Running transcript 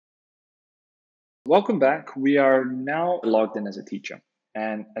Welcome back. We are now logged in as a teacher.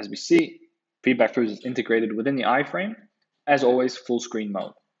 And as we see, FeedbackFruits is integrated within the iframe, as always, full screen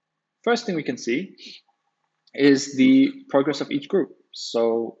mode. First thing we can see is the progress of each group.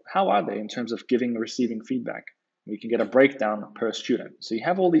 So how are they in terms of giving and receiving feedback? We can get a breakdown per student. So you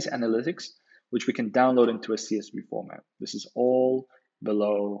have all these analytics, which we can download into a CSV format. This is all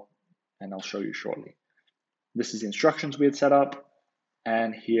below, and I'll show you shortly. This is the instructions we had set up.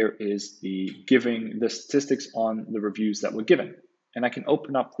 And here is the statistics on the reviews that were given. And I can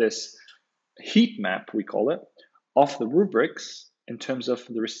open up this heat map, we call it, of the rubrics in terms of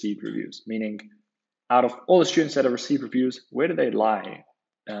the received reviews, meaning out of all the students that have received reviews, where do they lie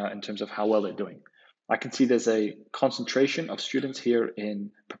in terms of how well they're doing? I can see there's a concentration of students here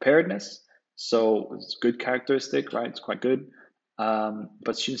in preparedness. So it's a good characteristic, right? It's quite good.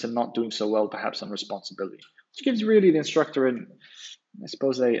 But students are not doing so well, perhaps on responsibility, which gives really the instructor I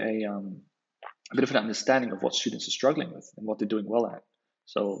suppose a bit of an understanding of what students are struggling with and what they're doing well at.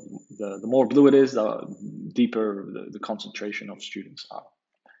 So the more blue it is, the deeper the concentration of students are.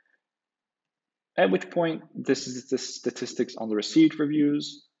 At which point, this is the statistics on the received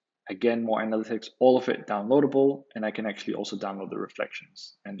reviews. Again, more analytics, all of it downloadable, and I can actually also download the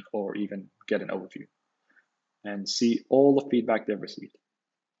reflections or even get an overview and see all the feedback they've received.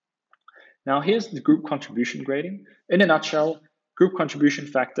 Now here's the group contribution grading. In a nutshell, group contribution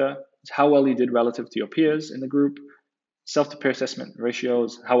factor is how well you did relative to your peers in the group. Self-to-peer assessment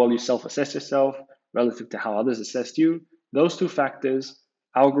ratios, how well you self-assess yourself relative to how others assessed you. Those two factors,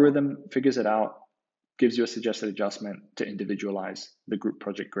 algorithm figures it out, gives you a suggested adjustment to individualize the group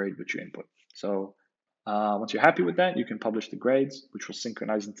project grade which you input. So once you're happy with that, you can publish the grades, which will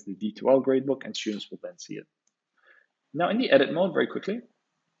synchronize into the D2L gradebook, and students will then see it. Now in the edit mode, very quickly,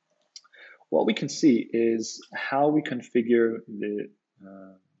 what we can see is how we configure the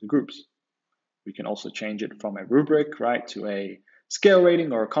groups. We can also change it from a rubric, right, to a scale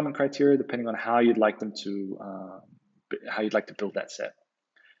rating or a comment criteria, depending on how you'd like them to build that set.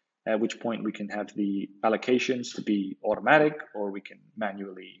 At which point we can have the allocations to be automatic, or we can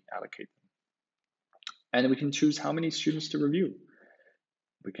manually allocate them. And then we can choose how many students to review.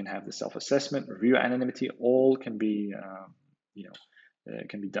 We can have the self-assessment, review anonymity, all can be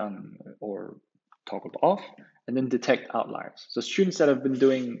can be done or toggled off, and then detect outliers. So students that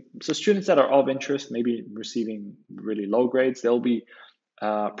are of interest, maybe receiving really low grades, they'll be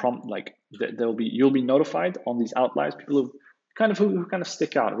you'll be notified on these outliers, people who kind of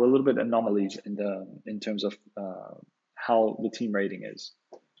stick out, or a little bit anomalies in terms of how the team rating is.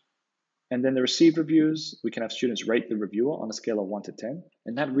 And then the received reviews, we can have students rate the reviewer on a scale of 1 to 10,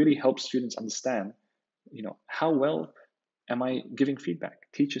 and that really helps students understand, how well am I giving feedback?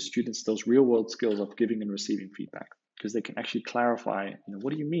 Teaches students those real world skills of giving and receiving feedback, because they can actually clarify,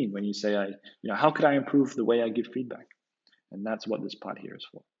 what do you mean when you say how could I improve the way I give feedback? And that's what this part here is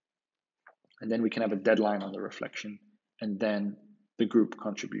for. And then we can have a deadline on the reflection, and then the group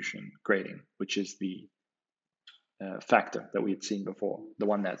contribution grading, which is the factor that we had seen before, the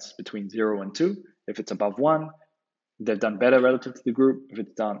one that's between 0 and 2. If it's above 1, they've done better relative to the group. If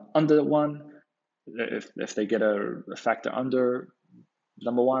it's done under 1, if they get a factor under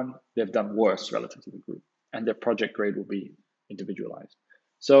number 1, they've done worse relative to the group, and their project grade will be individualized.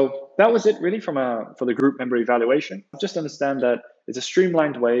 So that was it really for the group member evaluation. Just understand that it's a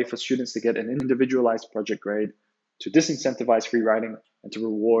streamlined way for students to get an individualized project grade, to disincentivize free writing, and to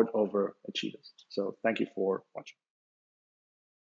reward over achievers. So thank you for watching.